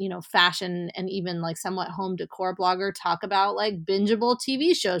 fashion and even like somewhat home decor blogger talk about like bingeable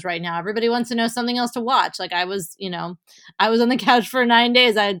TV shows right now. Everybody wants to know something else to watch. Like, I was on the couch for 9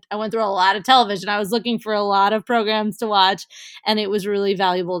 days. I went through a lot of television. I was looking for a lot of programs to watch, and it was really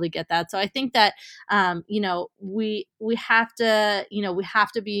valuable to get that. So I think that, we have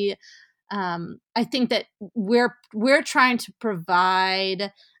to be, I think that we're trying to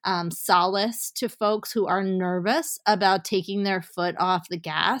provide solace to folks who are nervous about taking their foot off the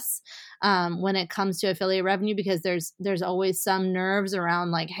gas when it comes to affiliate revenue, because there's always some nerves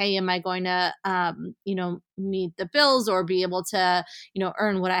around like, hey, am I going to meet the bills or be able to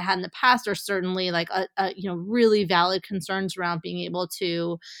earn what I had in the past, or certainly like a really valid concerns around being able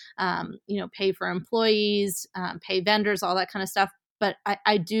to pay for employees, pay vendors, all that kind of stuff. But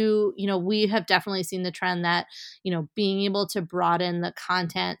I do, we have definitely seen the trend that, being able to broaden the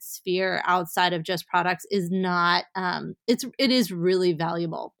content sphere outside of just products is not, it is really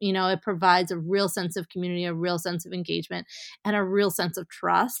valuable. It provides a real sense of community, a real sense of engagement, and a real sense of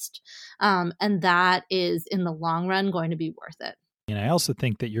trust. And that is in the long run going to be worth it. And I also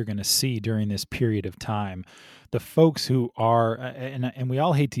think that you're going to see during this period of time, the folks who are, and we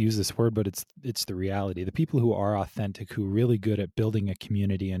all hate to use this word, but it's the reality. The people who are authentic, who are really good at building a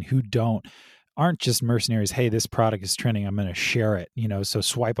community, and who aren't just mercenaries. Hey, this product is trending, I'm going to share it. So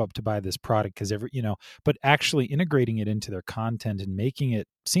swipe up to buy this product because but actually integrating it into their content and making it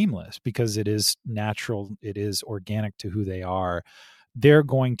seamless because it is natural, it is organic to who they are. They're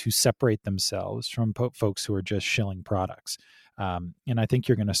going to separate themselves from folks who are just shilling products. And I think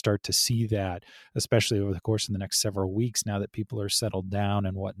you're going to start to see that, especially over the course of the next several weeks, now that people are settled down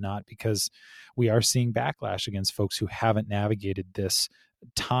and whatnot, because we are seeing backlash against folks who haven't navigated this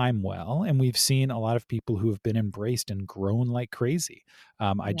time well, and we've seen a lot of people who have been embraced and grown like crazy.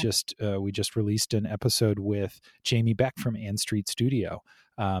 We just released an episode with Jamie Beck from Ann Street Studio,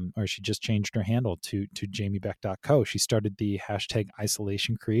 or she just changed her handle to jamiebeck.co. She started the hashtag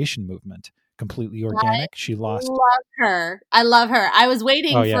isolation creation movement, completely organic. She lost. Love her. I love her. I was Oh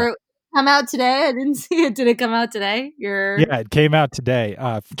waiting yeah. for it to come out today. I didn't see it. Did it come out today? Yeah, it came out today.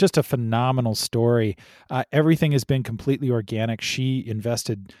 Just a phenomenal story. Everything has been completely organic. She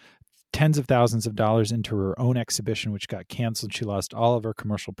invested tens of thousands of dollars into her own exhibition, which got canceled. She lost all of her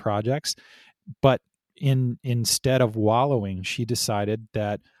commercial projects. But instead of wallowing, she decided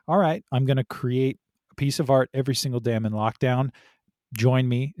that, all right, I'm going to create a piece of art every single day I'm in lockdown. Join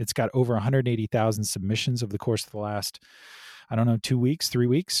me. It's got over 180,000 submissions over the course of the last, I don't know, 2 weeks, 3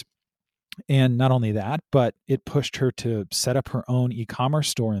 weeks. And not only that, but it pushed her to set up her own e-commerce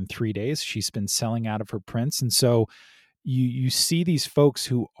store in 3 days. She's been selling out of her prints. And so you see these folks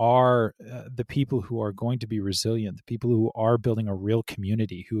who are the people who are going to be resilient, the people who are building a real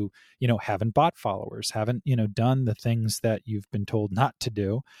community, who, haven't bought followers, haven't, done the things that you've been told not to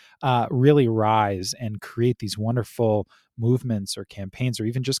do, really rise and create these wonderful movements or campaigns or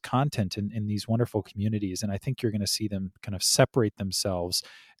even just content in these wonderful communities. And I think you're going to see them kind of separate themselves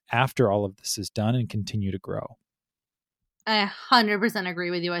after all of this is done and continue to grow. I 100% agree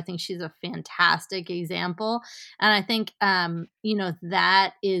with you. I think she's a fantastic example. And I think,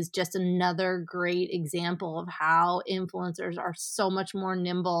 that is just another great example of how influencers are so much more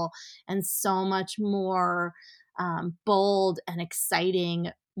nimble and so much more bold and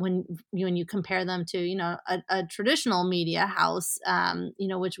exciting when you compare them to, a traditional media house,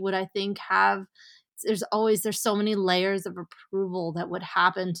 which would, I think, have there's so many layers of approval that would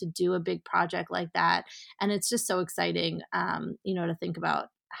happen to do a big project like that. And it's just so exciting, to think about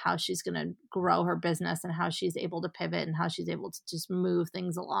how she's going to grow her business and how she's able to pivot and how she's able to just move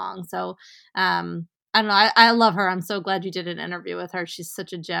things along. So I don't know. I love her. I'm so glad you did an interview with her. She's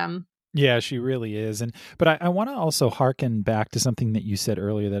such a gem. Yeah, she really is. But I want to also harken back to something that you said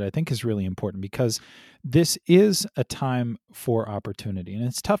earlier that I think is really important, because this is a time for opportunity. And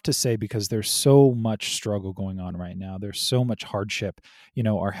it's tough to say because there's so much struggle going on right now. There's so much hardship.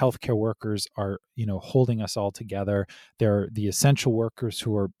 Our healthcare workers are, holding us all together. They're the essential workers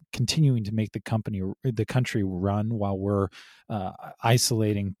who are continuing to make the country run while we're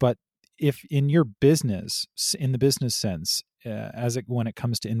isolating. But if in your business, in the business sense, when it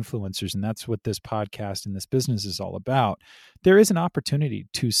comes to influencers, and that's what this podcast and this business is all about, there is an opportunity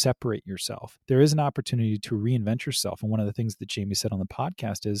to separate yourself. There is an opportunity to reinvent yourself. And one of the things that Jamie said on the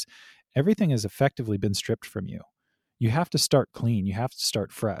podcast is everything has effectively been stripped from you. You have to start clean. You have to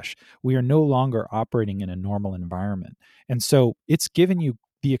start fresh. We are no longer operating in a normal environment. And so it's given you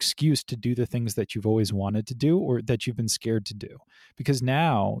the excuse to do the things that you've always wanted to do or that you've been scared to do, because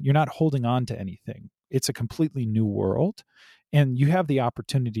now you're not holding on to anything. It's a completely new world, and you have the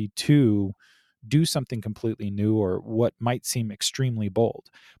opportunity to do something completely new or what might seem extremely bold.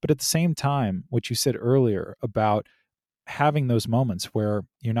 But at the same time, what you said earlier about having those moments where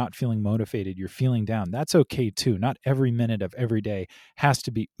you're not feeling motivated, you're feeling down, that's okay too. Not every minute of every day has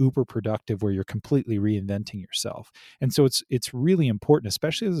to be uber productive where you're completely reinventing yourself. And so it's really important,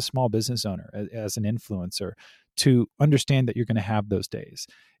 especially as a small business owner, as an influencer, to understand that you're going to have those days.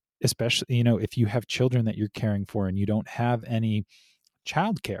 Especially, if you have children that you're caring for and you don't have any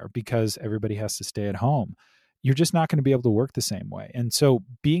childcare because everybody has to stay at home, you're just not going to be able to work the same way. And so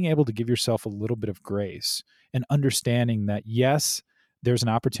being able to give yourself a little bit of grace and understanding that, yes, there's an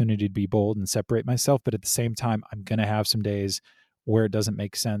opportunity to be bold and separate myself, but at the same time, I'm going to have some days where it doesn't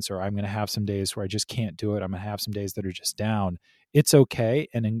make sense, or I'm going to have some days where I just can't do it. I'm going to have some days that are just down. It's okay.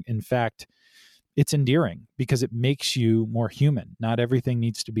 And in fact, it's endearing because it makes you more human. Not everything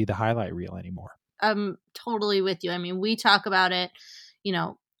needs to be the highlight reel anymore. I'm totally with you. I mean, we talk about it,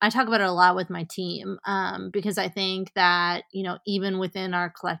 I talk about it a lot with my team, because I think that, even within our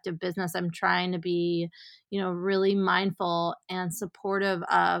collective business, I'm trying to be, really mindful and supportive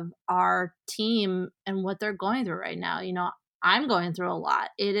of our team and what they're going through right now. I'm going through a lot.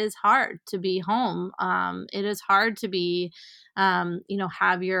 It is hard to be home. It is hard to be,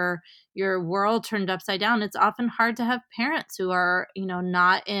 have your world turned upside down. It's often hard to have parents who are,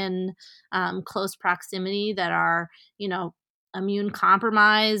 not in close proximity, that are, immune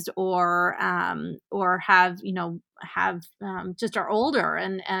compromised, or just are older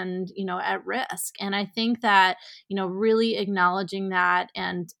and at risk. And I think that really acknowledging that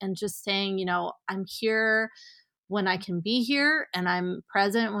and just saying, I'm here when I can be here, and I'm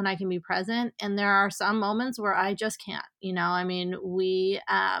present when I can be present. And there are some moments where I just can't. I mean,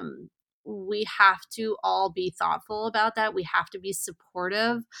 we have to all be thoughtful about that. We have to be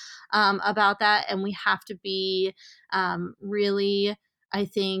supportive about that. And we have to be really, I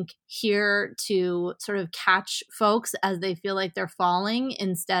think, here to sort of catch folks as they feel like they're falling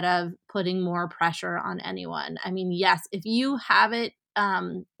instead of putting more pressure on anyone. I mean, yes, if you have it,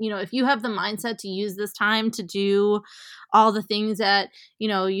 if you have the mindset to use this time to do all the things that,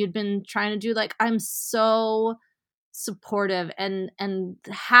 you'd been trying to do, like, I'm so supportive and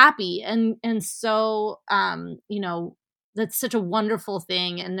happy and so that's such a wonderful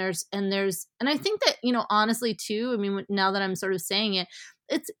thing. And I think that, honestly too, I mean, now that I'm sort of saying it,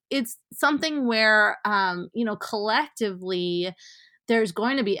 it's something where collectively there's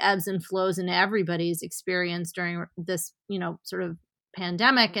going to be ebbs and flows in everybody's experience during this, sort of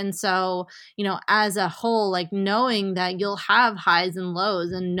pandemic. And so, as a whole, like, knowing that you'll have highs and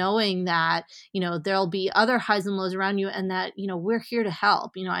lows, and knowing that, there'll be other highs and lows around you, and that, we're here to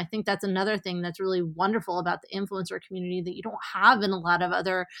help. I think that's another thing that's really wonderful about the influencer community that you don't have in a lot of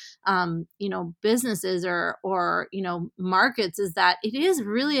other, businesses or, markets, is that it is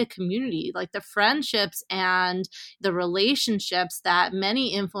really a community. Like, the friendships and the relationships that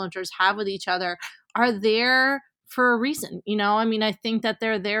many influencers have with each other are there for a reason. I mean, I think that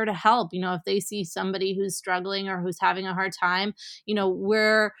they're there to help. If they see somebody who's struggling or who's having a hard time,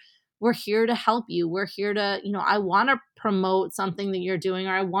 we're here to help you. We're here to, I want to promote something that you're doing,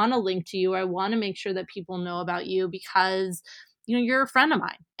 or I want to link to you, or I want to make sure that people know about you because, you're a friend of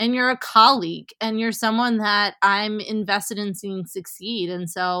mine, and you're a colleague, and you're someone that I'm invested in seeing succeed. And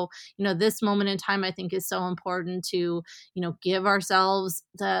so, this moment in time, I think, is so important to, give ourselves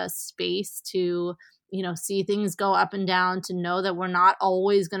the space to, see things go up and down, to know that we're not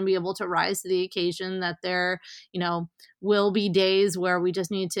always going to be able to rise to the occasion, that there, will be days where we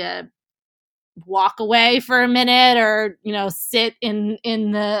just need to walk away for a minute, or, sit in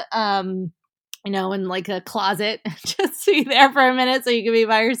the, in like a closet, just be there for a minute so you can be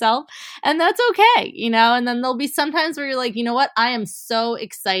by yourself. And that's okay, and then there'll be sometimes where you're like, you know what, I am so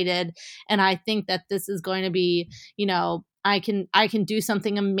excited. And I think that this is going to be, I can do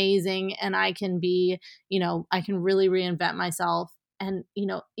something amazing, and I can be, I can really reinvent myself. And,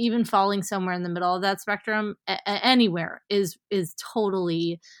 even falling somewhere in the middle of that spectrum, anywhere is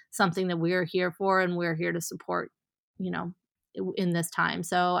totally something that we're here for, and we're here to support, in this time.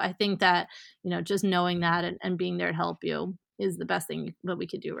 So I think that, just knowing that, and being there to help you is the best thing that we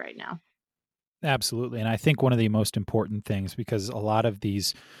could do right now. Absolutely. And I think one of the most important things, because a lot of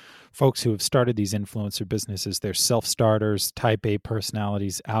these folks who have started these influencer businesses, they're self-starters, type A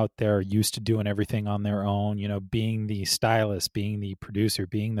personalities out there, used to doing everything on their own, being the stylist, being the producer,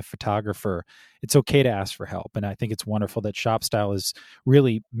 being the photographer. It's okay to ask for help. And I think it's wonderful that ShopStyle is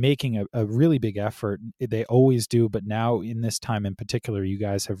really making a really big effort. They always do, but now in this time in particular, you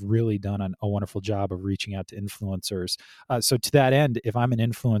guys have really done a wonderful job of reaching out to influencers. So to that end, if I'm an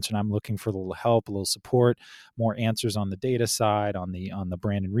influencer and I'm looking for a little help, a little support, more answers on the data side, on the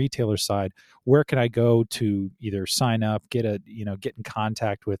brand and retailer side, where can I go to either sign up, get in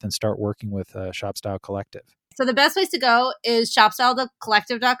contact with, and start working with ShopStyle Collective? So the best place to go is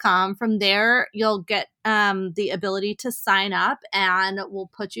shopstylecollective.com. From there, you'll get the ability to sign up, and we'll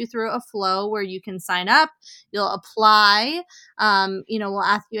put you through a flow where you can sign up. You'll apply. We'll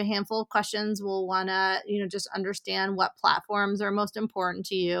ask you a handful of questions. We'll want to, just understand what platforms are most important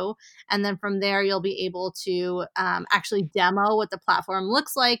to you. And then from there, you'll be able to actually demo what the platform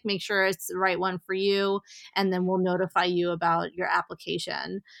looks like, make sure it's the right one for you. And then we'll notify you about your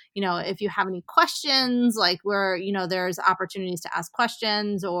application. If you have any questions, like where, there's opportunities to ask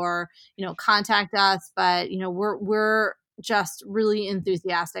questions, or, contact us. But, we're just really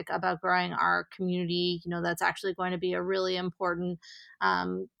enthusiastic about growing our community. That's actually going to be a really important,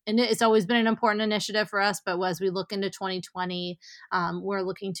 and it's always been an important initiative for us. But as we look into 2020, we're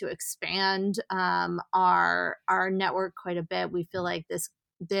looking to expand our network quite a bit. We feel like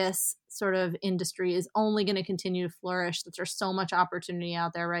this sort of industry is only going to continue to flourish. There's so much opportunity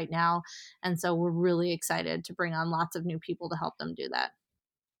out there right now. And so we're really excited to bring on lots of new people to help them do that.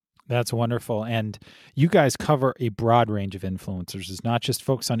 That's wonderful. And you guys cover a broad range of influencers. It's not just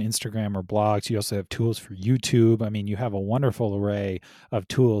folks on Instagram or blogs. You also have tools for YouTube. I mean, you have a wonderful array of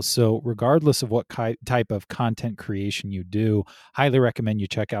tools. So regardless of what type of content creation you do, highly recommend you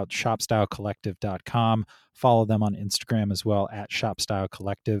check out shopstylecollective.com. Follow them on Instagram as well, at Shopstyle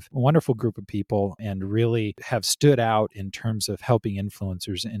Collective. A wonderful group of people, and really have stood out in terms of helping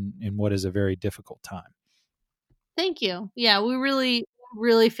influencers in what is a very difficult time. Thank you. Yeah, we really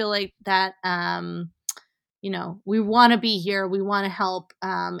feel like that we want to be here. We want to help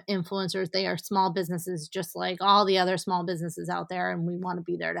influencers. They are small businesses just like all the other small businesses out there. And we want to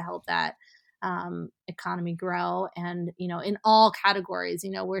be there to help that economy grow. And, in all categories,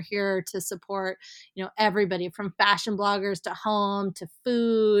 we're here to support, everybody from fashion bloggers to home to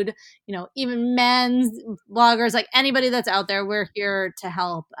food, even men's bloggers, like anybody that's out there, we're here to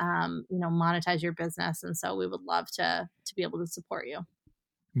help, monetize your business. And so we would love to be able to support you.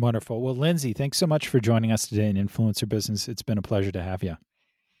 Wonderful. Well, Lindsay, thanks so much for joining us today in Influencer Business. It's been a pleasure to have you.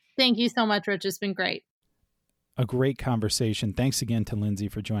 Thank you so much, Rich. It's been great. A great conversation. Thanks again to Lindsay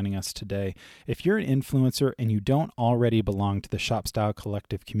for joining us today. If you're an influencer and you don't already belong to the ShopStyle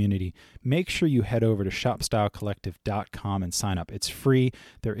Collective community, make sure you head over to shopstylecollective.com and sign up. It's free.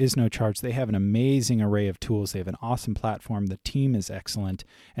 There is no charge. They have an amazing array of tools. They have an awesome platform. The team is excellent,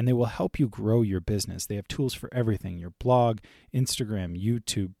 and they will help you grow your business. They have tools for everything, your blog, Instagram,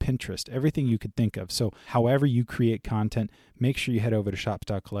 YouTube, Pinterest, everything you could think of. So however you create content, make sure you head over to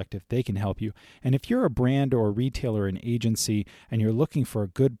ShopStyle Collective. They can help you. And if you're a brand or a retailer or an agency and you're looking for a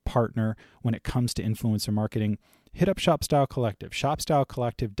good partner when it comes to influencer marketing, hit up ShopStyle Collective,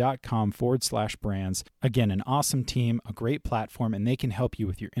 shopstylecollective.com/brands. Again, an awesome team, a great platform, and they can help you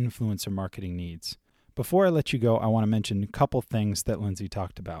with your influencer marketing needs. Before I let you go, I want to mention a couple things that Lindsay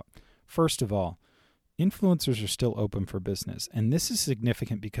talked about. First of all, influencers are still open for business, and this is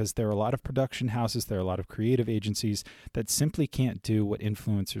significant because there are a lot of production houses, there are a lot of creative agencies that simply can't do what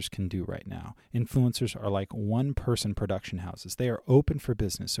influencers can do right now. Influencers are like one-person production houses. They are open for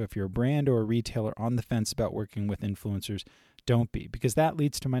business. So if you're a brand or a retailer on the fence about working with influencers, don't be, because that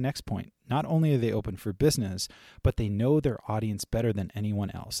leads to my next point. Not only are they open for business, but they know their audience better than anyone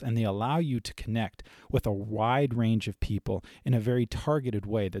else, and they allow you to connect with a wide range of people in a very targeted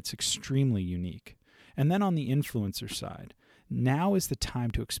way that's extremely unique. And then on the influencer side, now is the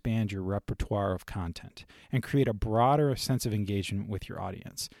time to expand your repertoire of content and create a broader sense of engagement with your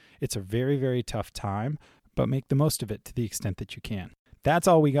audience. It's a very, very tough time, but make the most of it to the extent that you can. That's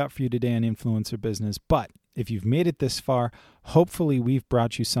all we got for you today on Influencer Business, but if you've made it this far, hopefully we've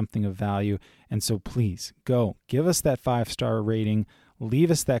brought you something of value, and so please go give us that 5-star rating,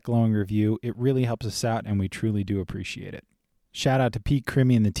 leave us that glowing review. It really helps us out, and we truly do appreciate it. Shout out to Pete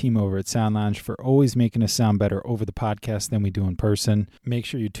Crimmy and the team over at Sound Lounge for always making us sound better over the podcast than we do in person. Make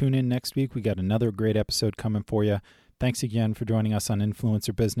sure you tune in next week. We got another great episode coming for you. Thanks again for joining us on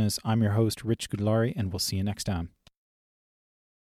Influencer Business. I'm your host, Rich Goodlari, and we'll see you next time.